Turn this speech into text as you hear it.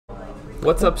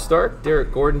What's Up Stark?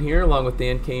 Derek Gordon here, along with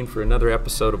Dan Kane for another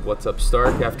episode of What's Up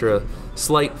Stark after a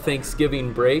slight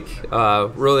Thanksgiving break.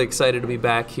 Really excited to be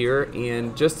back here.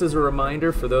 And just as a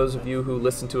reminder, for those of you who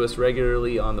listen to us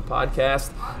regularly on the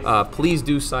podcast, please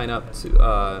do sign up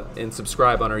to and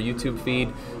subscribe on our YouTube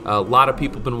feed. A lot of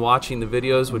people have been watching the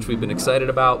videos, which we've been excited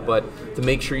about, but to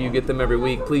make sure you get them every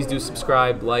week, please do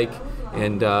subscribe, like,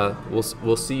 and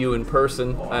we'll see you in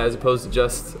person as opposed to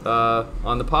just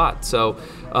on the pod. So,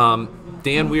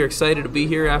 Dan, we are excited to be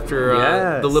here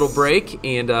after the little break,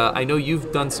 and I know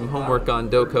you've done some homework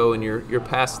on Doco in your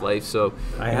past life, so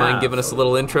you mind giving us a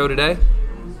little intro today?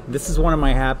 This is one of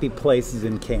my happy places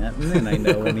in Canton, and I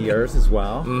know one of yours as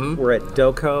well. We're at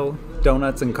Doco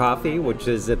Doughnuts and Coffee, which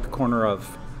is at the corner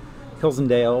of Hills and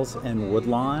Dales and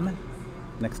Woodlawn,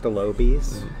 next to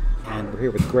Lobies. And we're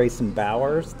here with Grayson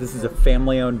Bowers. This is a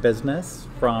family-owned business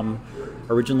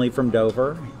originally from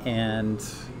Dover, and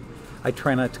I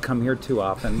try not to come here too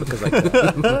often because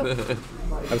I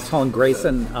was telling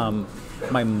Grayson,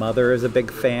 my mother is a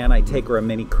big fan. I take her a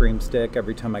mini cream stick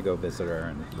every time I go visit her.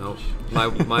 And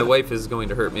no, my wife is going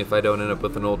to hurt me if I don't end up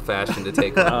with an old fashioned to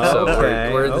take home. So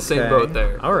we're in the same boat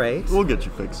there. All right. We'll get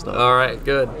you fixed up. All right,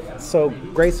 good. So,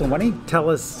 Grayson, why don't you tell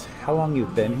us how long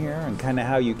you've been here and kind of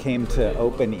how you came to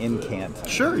open in Canton?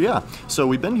 Sure, yeah. So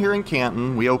we've been here in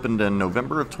Canton. We opened in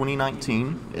November of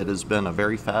 2019. It has been a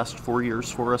very fast 4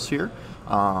 years for us here.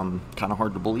 Kind of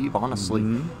hard to believe, honestly.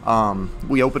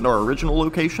 We opened our original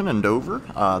location in Dover.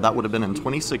 That would have been in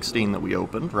 2016 that we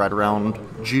opened, right around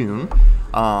June.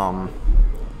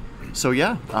 So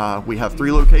yeah, we have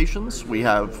 3 locations.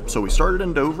 So we started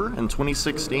in Dover in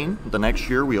 2016. The next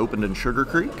year we opened in Sugar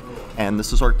Creek, and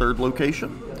this is our 3rd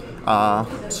location.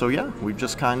 So yeah, we've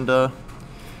just kind of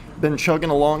been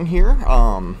chugging along here.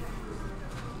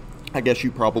 I guess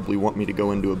you probably want me to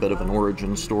go into a bit of an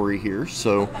origin story here.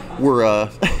 So we're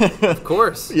of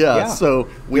course. Yeah. So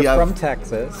You're from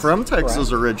Texas. From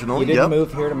Texas originally. You didn't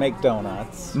move here to make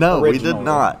donuts. No, we did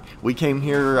not. We came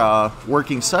here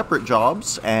working separate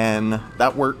jobs, and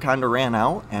that work kind of ran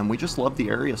out, and we just loved the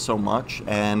area so much.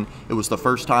 And it was the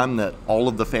first time that all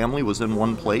of the family was in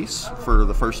one place for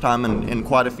the first time in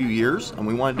quite a few years, and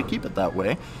we wanted to keep it that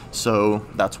way. So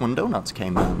that's when Doughnuts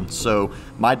came in. So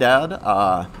my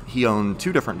dad, he owned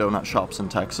 2 different donut shops in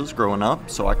Texas growing up,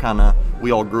 so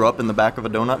we all grew up in the back of a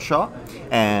donut shop.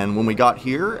 And when we got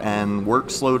here and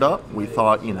work slowed up, we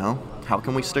thought, how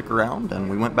can we stick around? And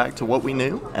we went back to what we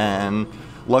knew, and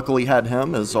luckily had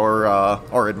him as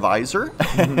our advisor,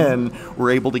 and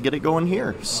we're able to get it going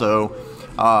here. So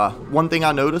one thing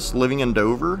I noticed living in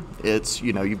Dover, it's,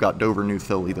 you've got Dover, New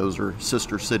Philly, those are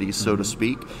sister cities, so to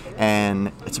speak,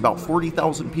 and it's about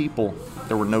 40,000 people.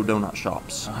 There were no donut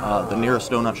shops. The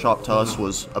nearest donut shop to us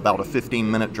was about a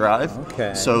 15-minute drive.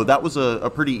 Okay. So that was a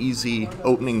pretty easy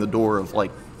opening the door of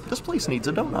like, this place needs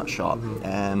a donut shop,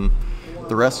 and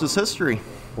the rest is history.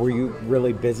 Were you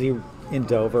really busy in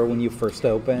Dover when you first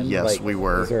opened? Yes, we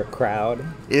were. Was there a crowd?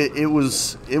 It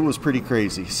was pretty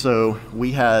crazy. So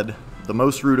we had the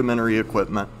most rudimentary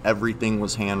equipment. Everything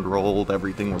was hand rolled.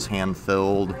 Everything was hand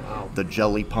filled. The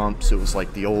jelly pumps, it was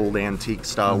like the old antique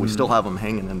style. We still have them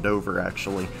hanging in Dover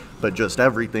actually, but just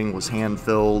everything was hand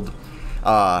filled.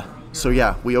 So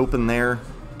yeah, we opened there.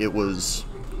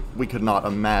 We could not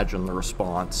imagine the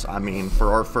response. I mean,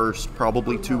 for our first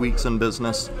probably 2 weeks in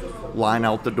business, line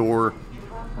out the door,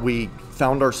 we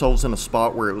found ourselves in a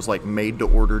spot where it was like made to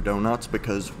order donuts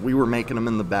because we were making them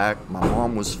in the back. My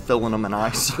mom was filling them in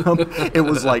ice. It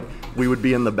was like we would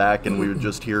be in the back and we would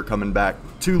just hear coming back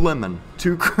 2 lemon,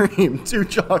 2 cream, 2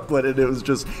 chocolate, and it was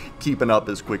just keeping up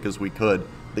as quick as we could.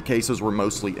 The cases were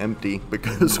mostly empty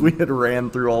because we had ran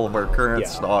through all of our current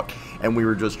stock, and we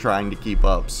were just trying to keep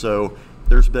up. So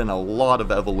there's been a lot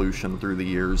of evolution through the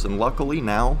years, and luckily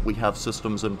now we have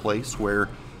systems in place where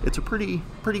it's a pretty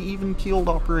even-keeled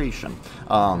operation.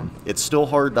 It's still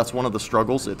hard. That's one of the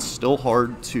struggles. It's still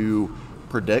hard to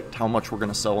predict how much we're going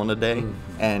to sell in a day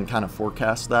and kind of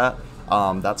forecast that.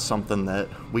 That's something that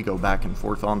we go back and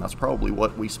forth on. That's probably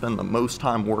what we spend the most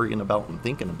time worrying about and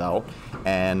thinking about.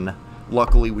 And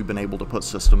luckily, we've been able to put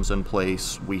systems in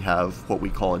place. We have what we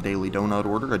call a daily donut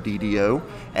order, a DDO,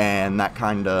 and that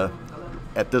kind of,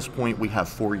 at this point, we have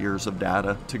 4 years of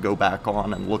data to go back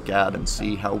on and look at and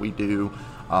see how we do.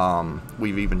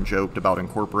 We've even joked about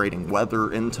incorporating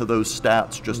weather into those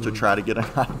stats just to try to get an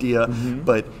idea,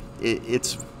 but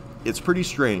it's pretty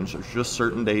strange. There's just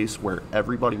certain days where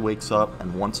everybody wakes up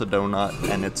and wants a donut,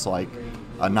 and it's like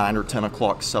a 9 or 10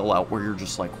 o'clock sellout where you're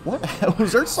just like, what?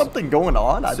 Was there something going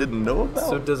on I didn't know about?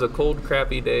 So does a cold,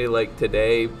 crappy day like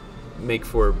today make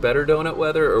for better donut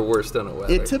weather or worse donut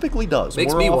weather? It typically does.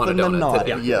 Makes More me want a often than donut not,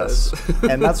 today. yes.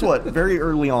 And that's what, very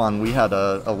early on, we had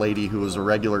a lady who was a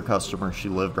regular customer. She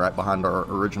lived right behind our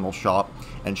original shop,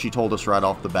 and she told us right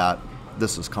off the bat,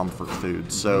 this is comfort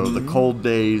food. So the cold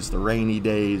days, the rainy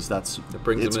days, it's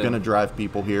going to drive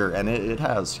people here, and it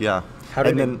has, yeah.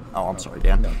 Oh, I'm sorry,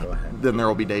 Dan. No, go ahead. Then there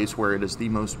will be days where it is the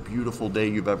most beautiful day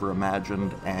you've ever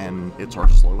imagined, and it's our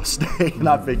slowest day. And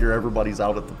I figure everybody's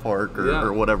out at the park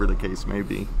or whatever the case may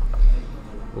be.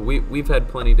 Well, we've had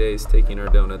plenty days taking our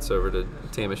donuts over to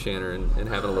Tam-O-Shanter and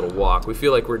having a little walk. We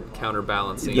feel like we're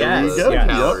counterbalancing the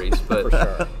calories. But for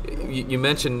sure. You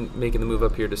mentioned making the move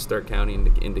up here to Stark County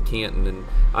into Canton, and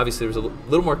obviously there's a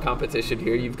little more competition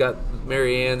here. You've got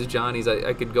Mary Ann's, Johnny's.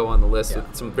 I could go on the list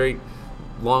with some very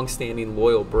long-standing,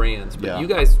 loyal brands. But you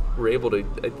guys were able to,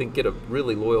 I think, get a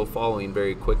really loyal following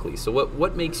very quickly. So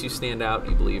what makes you stand out,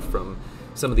 do you believe, from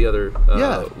some of the other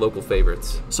local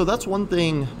favorites? So that's one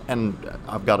thing, and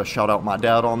I've got to shout out my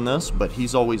dad on this, but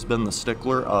he's always been the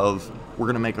stickler of, we're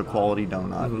going to make a quality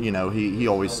donut. You know, he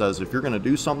always says, if you're going to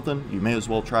do something, you may as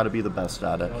well try to be the best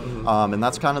at it. And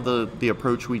that's kind of the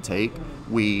approach we take.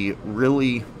 We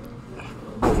really,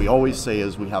 what we always say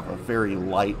is we have a very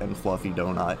light and fluffy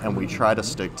donut, and we try to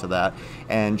stick to that.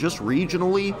 And just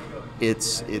regionally,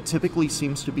 it typically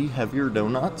seems to be heavier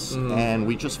donuts, and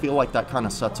we just feel like that kind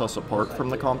of sets us apart from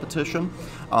the competition.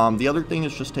 The other thing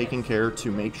is just taking care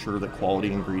to make sure that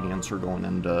quality ingredients are going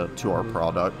into our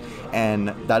product, and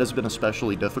that has been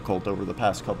especially difficult over the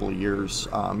past couple of years.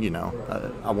 You know,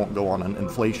 I won't go on an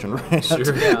inflation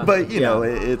rant, but you know,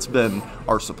 it's been,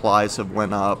 our supplies have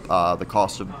went up, the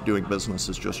cost of doing business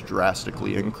has just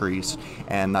drastically increased,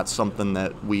 and that's something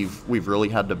that we've really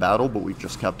had to battle, but we've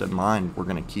just kept in mind. We're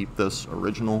going to keep this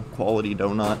original quality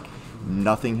donut.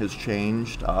 Nothing has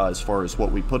changed as far as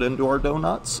what we put into our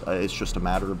donuts. It's just a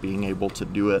matter of being able to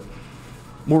do it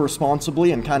more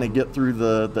responsibly and kind of get through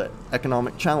the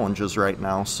economic challenges right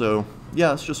now. So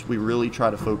yeah, it's just we really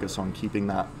try to focus on keeping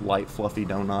that light, fluffy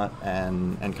donut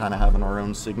and kind of having our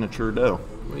own signature dough.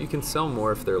 Well, you can sell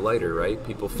more if they're lighter, right?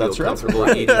 People feel That's right. comfortable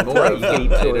eating more of them.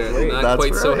 Not That's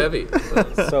quite so right. heavy.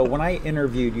 So when I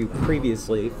interviewed you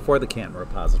previously for the Canton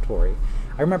Repository,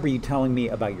 I remember you telling me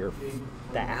about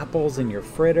the apples in your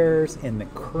fritters and the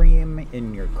cream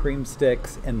in your cream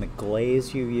sticks and the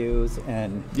glaze you use,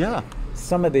 and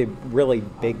some of the really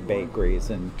big bakeries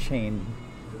and chain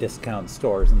discount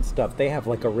stores and stuff, they have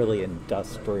like a really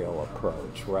industrial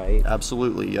approach, right?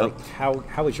 Absolutely, yep. Like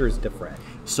how is yours different?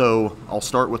 So I'll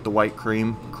start with the white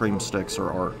cream. Cream sticks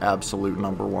are our absolute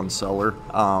 #1 seller.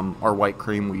 Our white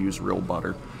cream, we use real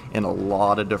butter. In a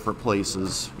lot of different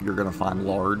places, you're going to find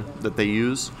lard that they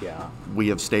use. Yeah. We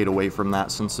have stayed away from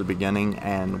that since the beginning,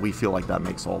 and we feel like that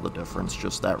makes all the difference.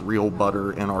 Just that real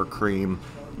butter in our cream,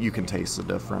 you can taste the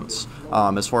difference.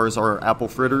 As far as our apple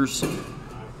fritters,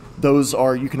 those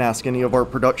are, you can ask any of our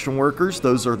production workers,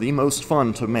 those are the most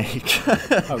fun to make.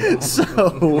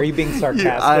 So, are you being sarcastic?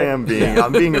 Yeah, I am being.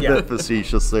 I'm being a bit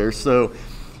facetious there. So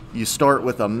you start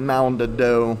with a mound of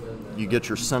dough. You get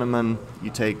your cinnamon,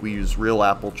 we use real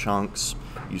apple chunks,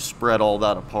 you spread all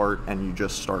that apart, and you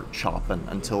just start chopping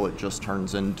until it just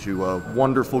turns into a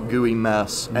wonderful gooey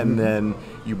mess, and then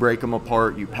you break them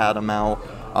apart, you pat them out.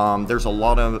 There's a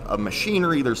lot of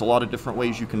machinery, there's a lot of different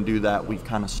ways you can do that. We've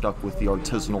kind of stuck with the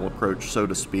artisanal approach, so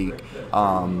to speak.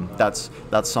 That's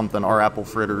something, our apple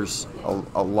fritters,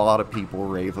 a lot of people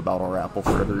rave about our apple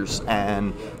fritters.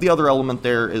 And the other element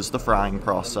there is the frying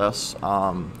process.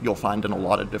 You'll find in a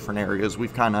lot of different areas.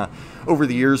 We've kind of, over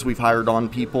the years, we've hired on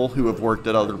people who have worked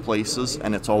at other places,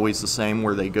 and it's always the same,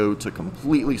 where they go to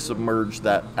completely submerge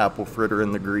that apple fritter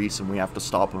in the grease, and we have to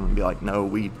stop them and be like, no,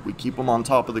 we keep them on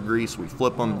top of the grease, we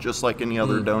flip them just like any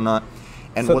other donut.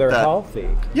 And so they're healthy.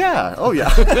 Yeah, oh yeah.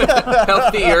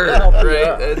 Healthier,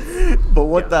 right? But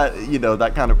what that,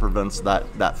 that kind of prevents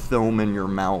that film in your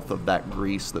mouth of that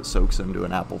grease that soaks into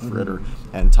an apple fritter.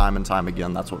 And time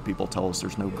again, that's what people tell us,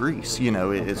 there's no grease.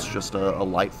 It's just a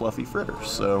light, fluffy fritter.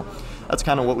 So that's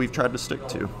kind of what we've tried to stick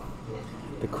to.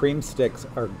 The cream sticks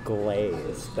are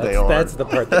glazed. They are. That's the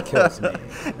part that kills me.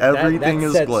 Everything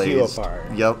is sets glazed. You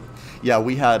apart. Yep. Yeah,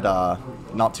 we had,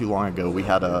 not too long ago, we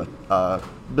had a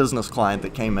business client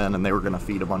that came in and they were going to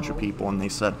feed a bunch of people, and they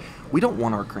said, we don't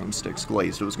want our cream sticks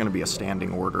glazed. It was going to be a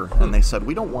standing order. And they said,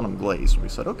 we don't want them glazed. We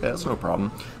said, okay, that's no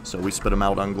problem. So we spit them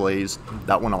out unglazed.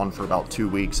 That went on for about 2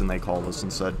 weeks, and they called us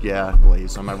and said, yeah,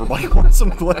 glaze them. Everybody wants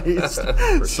them glazed.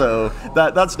 So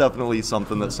that's definitely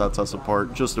something that sets us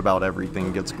apart. Just about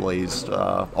everything gets glazed,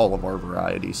 all of our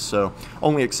varieties. So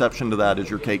only exception to that is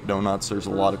your cake donuts. There's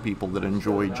a lot of people that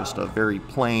enjoy just a very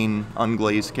plain,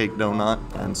 unglazed cake donut,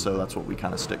 and so that's what we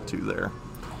kind of stick to there.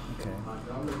 Okay.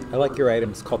 I like your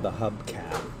items called the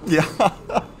hubcap, Yeah. which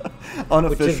is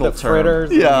Unofficial the term. fritters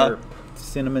and Yeah. your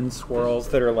cinnamon swirls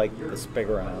that are like this big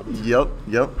around. Yep.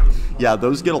 Yeah,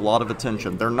 those get a lot of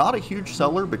attention. They're not a huge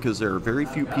seller because there are very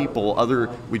few people.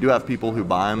 We do have people who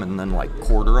buy them and then like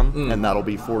quarter them, and that'll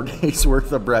be 4 days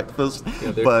worth of breakfast.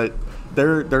 Yeah, but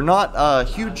they're not a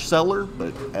huge seller,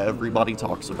 but everybody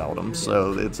talks about them.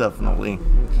 So it's definitely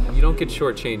You don't get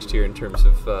shortchanged here in terms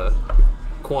of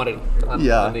quantity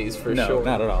on these for No, sure.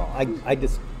 not at all. I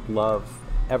just love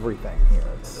everything here.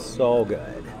 It's so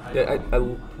good. Yeah, I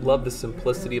love the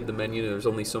simplicity of the menu. There's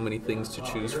only so many things to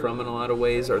choose from in a lot of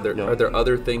ways. Are there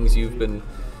other things you've been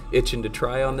itching to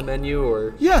try on the menu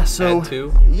or add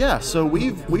to? Yeah, so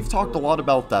we've talked a lot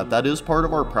about that. That is part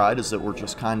of our pride, is that we're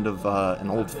just kind of an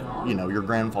old, your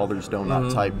grandfather's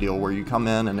donut type deal where you come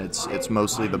in and it's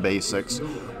mostly the basics.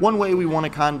 One way we want to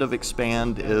kind of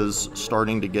expand is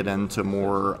starting to get into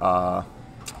more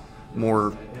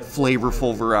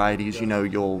flavorful varieties.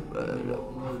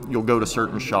 You'll go to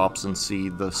certain shops and see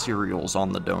the cereals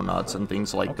on the donuts and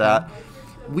things like that.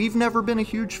 We've never been a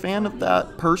huge fan of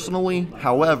that personally.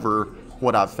 However,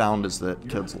 what I've found is that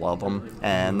kids love them,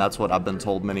 and that's what I've been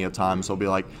told many a times. They'll be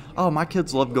like, oh, my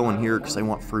kids love going here because they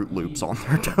want Fruit Loops on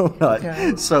their donut.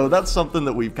 Okay. So that's something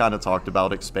that we've kind of talked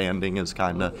about expanding, is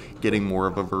kind of getting more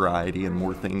of a variety and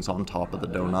more things on top of the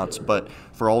donuts. But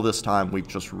for all this time, we've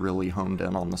just really honed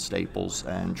in on the staples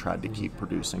and tried to keep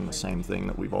producing the same thing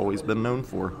that we've always been known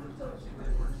for.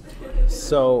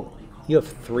 So you have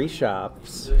 3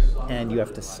 shops, and you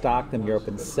have to stock them. You're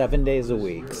open 7 days a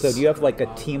week. So do you have like a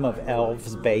team of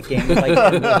elves baking? What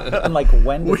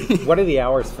are the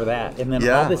hours for that? And then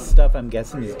all this stuff, I'm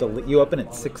guessing, is you open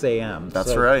at 6 a.m. That's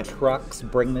so right. Trucks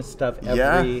bring this stuff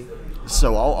every...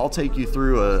 So I'll take you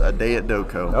through a day at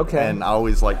Doco. Okay. And I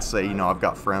always like to say, I've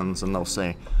got friends and they'll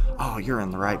say, oh, you're in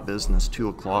the right business. 2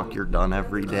 o'clock, you're done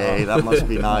every day. That must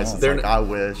be nice. It's like, I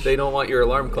wish. They don't want your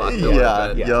alarm clock.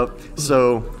 Though, Yep.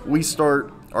 So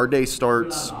our day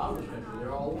starts,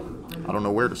 I don't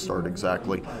know where to start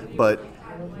exactly, but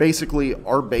basically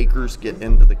our bakers get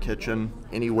into the kitchen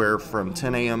anywhere from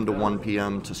 10 a.m. to 1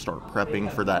 p.m. to start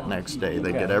prepping for that next day.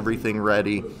 They get everything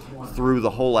ready. Through the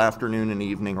whole afternoon and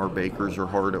evening, our bakers are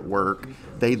hard at work.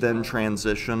 They then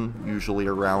transition, usually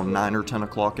around 9 or 10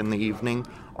 o'clock in the evening.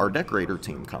 Our decorator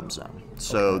team comes in.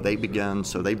 So they begin,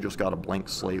 so they've just got a blank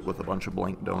slate with a bunch of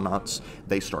blank donuts.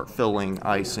 They start filling,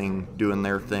 icing, doing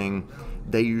their thing.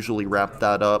 They usually wrap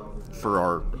that up. For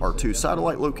our 2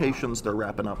 satellite locations, they're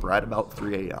wrapping up right about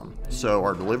 3 a.m. So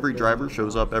our delivery driver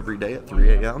shows up every day at 3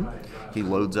 a.m. He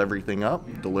loads everything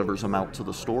up, delivers them out to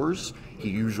the stores. He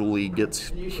usually gets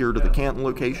here to the Canton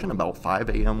location about 5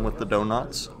 a.m. with the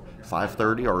donuts.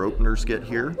 5:30, our openers get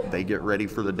here. They get ready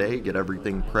for the day, get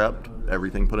everything prepped,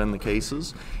 everything put in the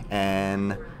cases,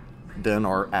 and then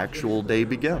our actual day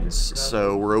begins.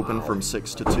 So we're open from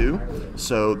 6 to 2.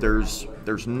 So there's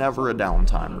never a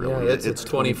downtime, really. Yeah, it's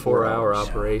 24-hour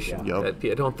operation. Yep.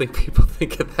 I don't think people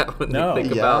think of that when they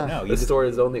think about the store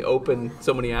is only open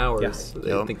so many hours. Yeah.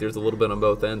 They think there's a little bit on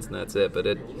both ends and that's it. But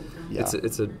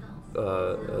it's a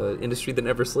industry that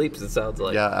never sleeps, it sounds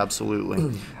like. Yeah,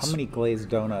 absolutely. How many glazed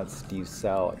donuts do you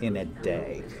sell in a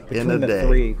day? In a the day,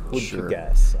 3, would sure. you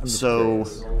guess? I'm just So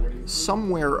curious.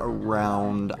 somewhere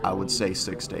around, I would say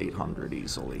 600 to 800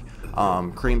 easily.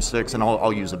 Cream sticks, and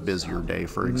I'll use a busier day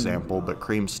for example, but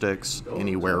cream sticks,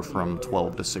 anywhere from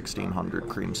 12 to 1600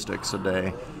 cream sticks a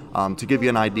day. To give you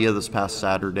an idea, this past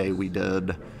Saturday we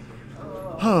did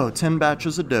 10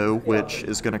 batches of dough, which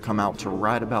is going to come out to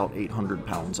right about 800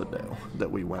 pounds of dough that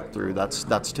we went through.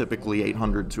 That's typically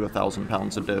 800 to 1,000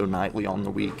 pounds of dough nightly on the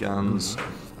weekends.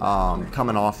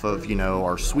 Coming off of,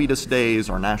 our sweetest days,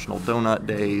 our National Donut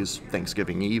Days.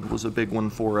 Thanksgiving Eve was a big one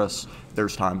for us.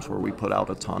 There's times where we put out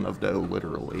a ton of dough,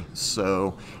 literally.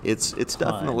 So it's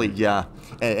definitely, yeah.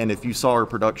 And if you saw our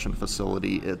production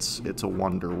facility, it's a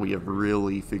wonder. We have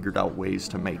really figured out ways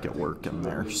to make it work in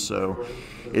there. So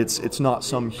it's not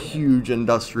some huge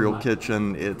industrial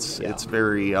kitchen. It's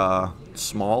very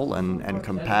small and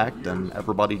compact, and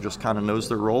everybody just kind of knows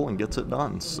their role and gets it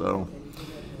done. So.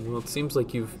 Well, it seems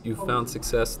like you've found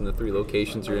success in the 3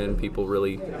 locations you're in. People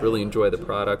really enjoy the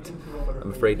product. I'm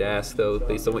afraid to ask, though,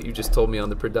 based on what you just told me on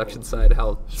the production side,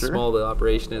 how small the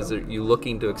operation is. Are you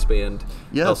looking to expand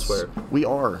elsewhere? Yes, we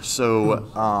are. So,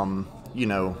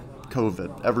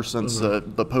 COVID, ever since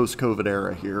the post-COVID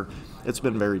era here, it's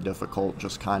been very difficult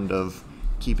just kind of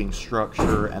keeping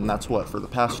structure, and that's what, for the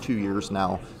past 2 years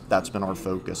now, that's been our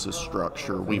focus, is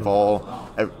structure.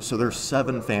 So there's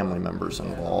 7 family members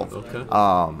involved.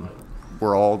 Okay.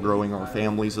 we're all growing our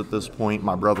families at this point.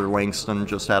 My brother Langston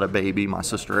just had a baby. My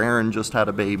sister Erin just had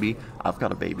a baby. I've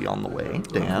got a baby on the way.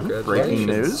 Dan, breaking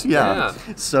news. Yeah.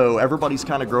 So everybody's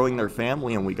kind of growing their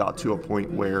family, and we got to a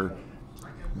point where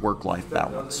work-life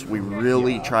balance. We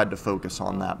really tried to focus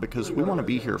on that because we want to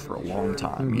be here for a long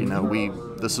time. You know, we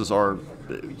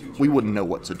wouldn't know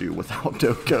what to do without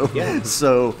Doco. Yeah.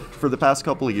 So for the past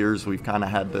couple of years, we've kind of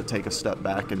had to take a step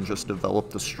back and just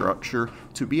develop the structure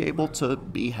to be able to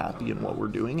be happy in what we're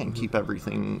doing and keep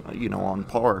everything, you know, on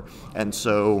par. And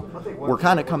so we're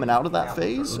kind of coming out of that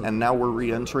phase, and now we're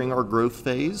re-entering our growth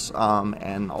phase.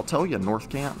 And I'll tell you, North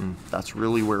Canton, that's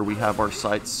really where we have our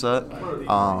sights set.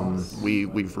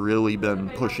 We've really been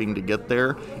pushing to get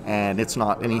there, and it's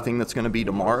not anything that's going to be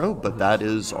tomorrow, but that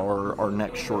is our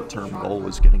next short-term goal,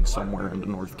 is getting somewhere into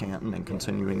North Canton and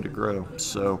continuing to grow.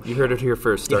 So you heard it here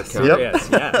first, Stark County. Yes,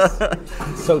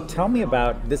 yes. So tell me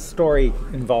about, this story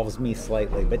involves me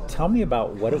slightly, but tell me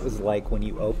about what it was like when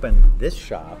you opened this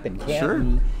shop in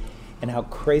Canton. And how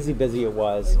crazy busy it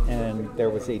was, and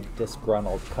there was a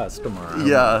disgruntled customer.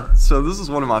 Yeah, so this is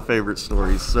one of my favorite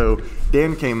stories. So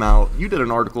Dan came out, you did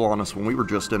an article on us when we were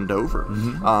just in Dover,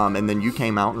 and then you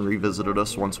came out and revisited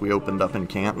us once we opened up in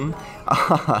Canton,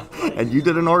 and you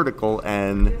did an article,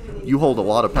 and you hold a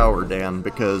lot of power, Dan,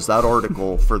 because that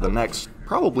article for the next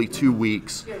probably 2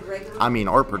 weeks, I mean,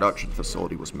 our production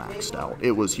facility was maxed out.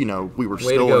 It was, you know, we were Way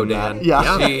still to go, in Dan. that.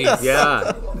 Yeah.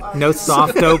 Yeah. No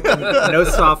soft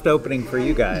opening for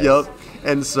you guys. Yep.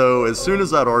 And so as soon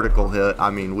as that article hit, I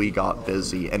mean, we got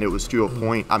busy, and it was to a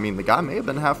point, I mean, the guy may have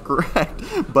been half correct,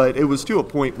 but it was to a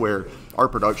point where our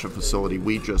production facility,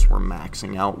 we just were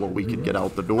maxing out what we could get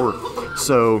out the door.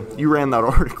 So you ran that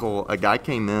article, a guy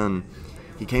came in.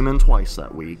 He came in twice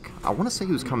that week. I want to say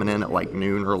he was coming in at like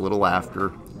noon or a little after.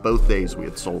 Both days we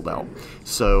had sold out.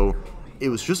 So it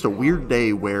was just a weird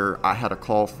day where I had a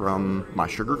call from my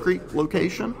Sugar Creek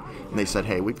location, and they said,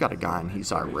 hey, we've got a guy and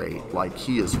he's irate. Like,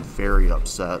 he is very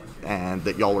upset and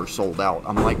that y'all are sold out.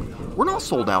 I'm like, we're not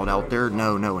sold out there.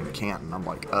 No, in Canton. I'm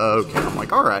like, okay. I'm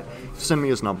like, all right, send me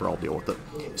his number. I'll deal with it.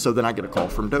 So then I get a call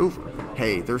from Dover.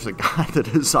 Hey, there's a guy that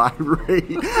is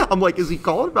irate. I'm like, is he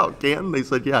calling about Canton? They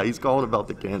said, yeah, he's calling about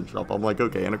the Canton shop. I'm like,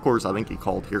 okay. And of course, I think he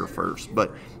called here first,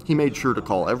 but he made sure to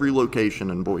call every location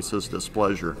and voice his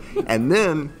displeasure. And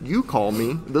then you call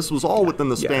me. This was all within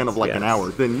the span of like an hour.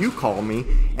 Then you call me,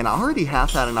 and I already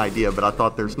half had an idea, but I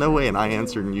thought there's no way. And I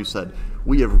answered, and you said,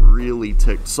 we have really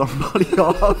ticked somebody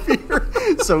off here.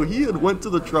 So he had went to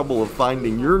the trouble of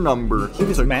finding your number. He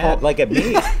was mad, like at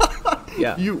me.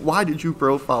 Yeah. Why did you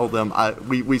profile them?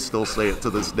 We still say it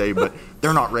to this day, but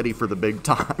they're not ready for the big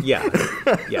time. Yeah.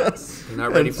 Yes. They're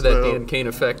not ready for that Dan Kane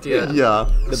effect yet.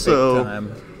 Yeah. The big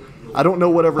time. I don't know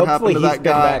whatever happened to that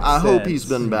guy. I hope he's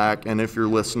been since. back, and if you're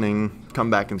listening, come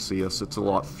back and see us. It's a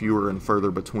lot fewer and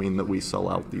further between that we sell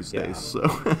out these days. So.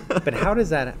 But how does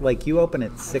that, like, you open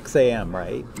at 6 a.m.,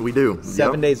 right? We do.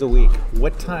 7 days a week.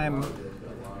 What time,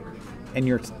 and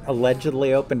you're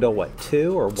allegedly open till what,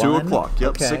 2 or 1? 2 o'clock, yep,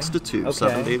 Okay. 6 to 2, Okay.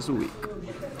 7 days a week.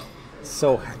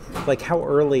 So, like, how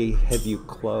early have you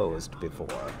closed before?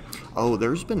 Oh,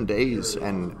 there's been days,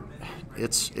 and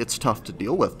it's tough to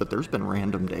deal with, but there's been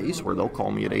random days where they'll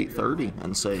call me at 8:30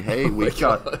 and say, hey, we've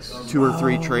got 2 or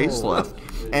 3 trays left.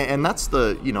 And that's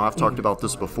the, you know, I've talked about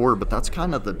this before, but that's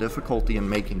kind of the difficulty in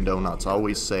making donuts. I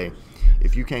always say,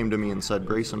 if you came to me and said,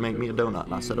 Grayson, make me a donut,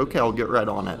 and I said, okay, I'll get right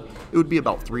on it, it would be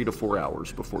about 3 to 4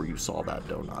 hours before you saw that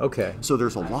donut. Okay. So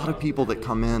there's a lot of people that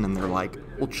come in and they're like,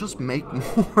 well, just make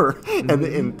more. And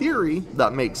in theory,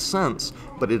 that makes sense,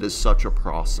 but it is such a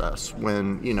process.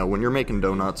 When you're making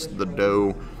donuts, the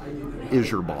dough is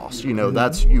your boss. You know,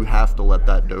 you have to let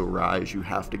that dough rise. You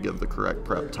have to give the correct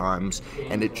prep times,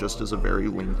 and it just is a very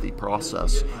lengthy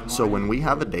process. So when we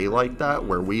have a day like that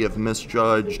where we have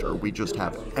misjudged, or we just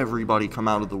have everybody come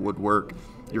out of the woodwork,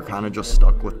 you're kind of just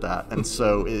stuck with that. And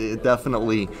so it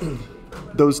definitely,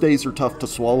 those days are tough to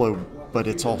swallow, but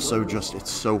it's also just,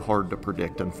 it's so hard to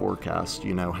predict and forecast,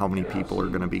 you know, how many people are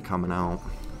going to be coming out.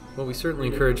 Well, we certainly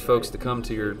encourage folks to come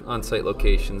to your on-site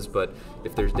locations, but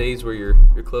if there's days where you're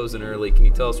closing early, can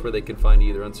you tell us where they can find you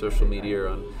either on social media or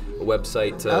on a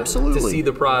website to see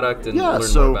the product and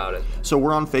learn more about it? So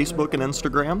we're on Facebook and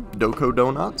Instagram, Doco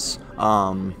Doughnuts.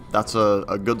 That's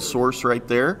a good source right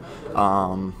there.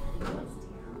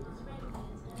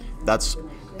 That's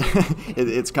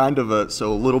it's kind of a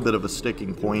little bit of a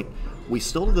sticking point. We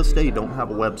still to this day don't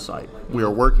have a website. We are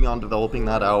working on developing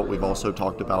that out. We've also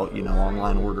talked about,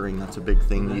 online ordering. That's a big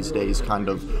thing these days, kind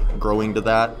of growing to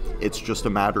that. It's just a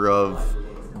matter of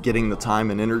getting the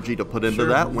time and energy to put into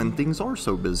that when things are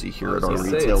so busy here at our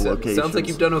retail locations. Sounds like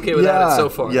you've done okay with that so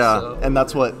far. Yeah, so. And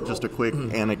that's what, just a quick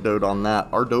anecdote on that,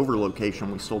 our Dover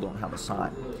location, we still don't have a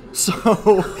sign. So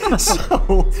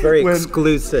it's very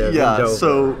exclusive. Yeah, in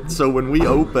Dover. so when we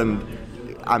opened,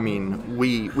 I mean,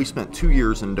 we spent 2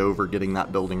 years in Dover getting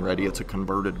that building ready. It's a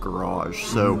converted garage.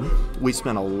 So we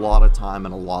spent a lot of time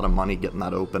and a lot of money getting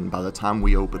that open. By the time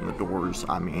we opened the doors,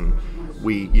 I mean,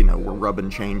 we, we're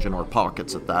rubbing change in our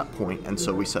pockets at that point. And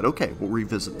so we said, okay, we'll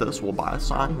revisit this. We'll buy a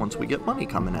sign once we get money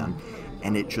coming in.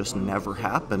 And it just never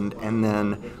happened. And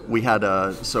then we had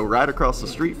so right across the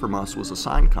street from us was a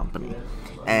sign company.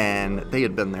 And they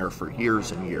had been there for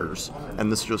years and years.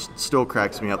 And this just still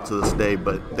cracks me up to this day,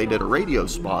 but they did a radio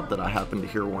spot that I happened to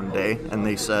hear one day, and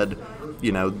they said,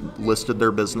 listed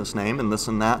their business name and this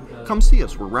and that. Come see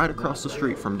us. We're right across the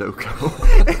street from Doco.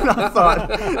 And I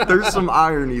thought there's some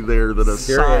irony there that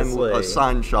a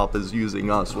sign shop is using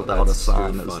us without a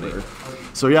sign as there.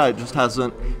 So yeah, it just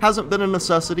hasn't been a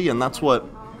necessity, and that's what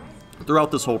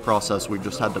throughout this whole process, we've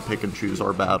just had to pick and choose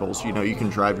our battles. You can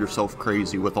drive yourself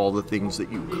crazy with all the things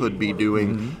that you could be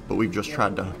doing, but we've just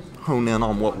tried to hone in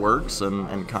on what works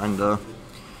and kind of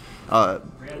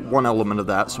one element of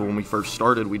that. So when we first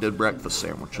started, we did breakfast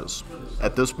sandwiches.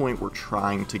 At this point, we're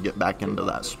trying to get back into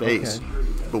that space,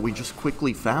 but we just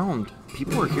quickly found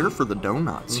people are here for the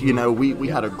donuts. We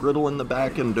had a griddle in the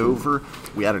back in Dover.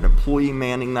 We had an employee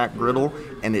manning that griddle,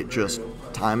 and it just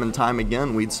time and time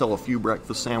again, we'd sell a few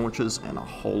breakfast sandwiches and a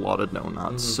whole lot of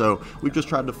donuts. So we've just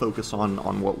tried to focus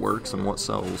on what works and what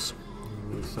sells.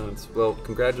 Makes sense. Well,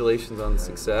 congratulations on the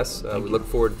success. We look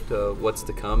forward to what's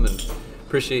to come, and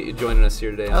appreciate you joining us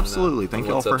here today. Absolutely. Thank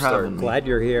you all for having me. Glad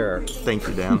you're here. Thank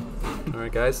you, Dan. All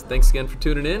right, guys. Thanks again for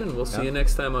tuning in, and we'll see you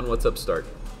next time on What's Up Start.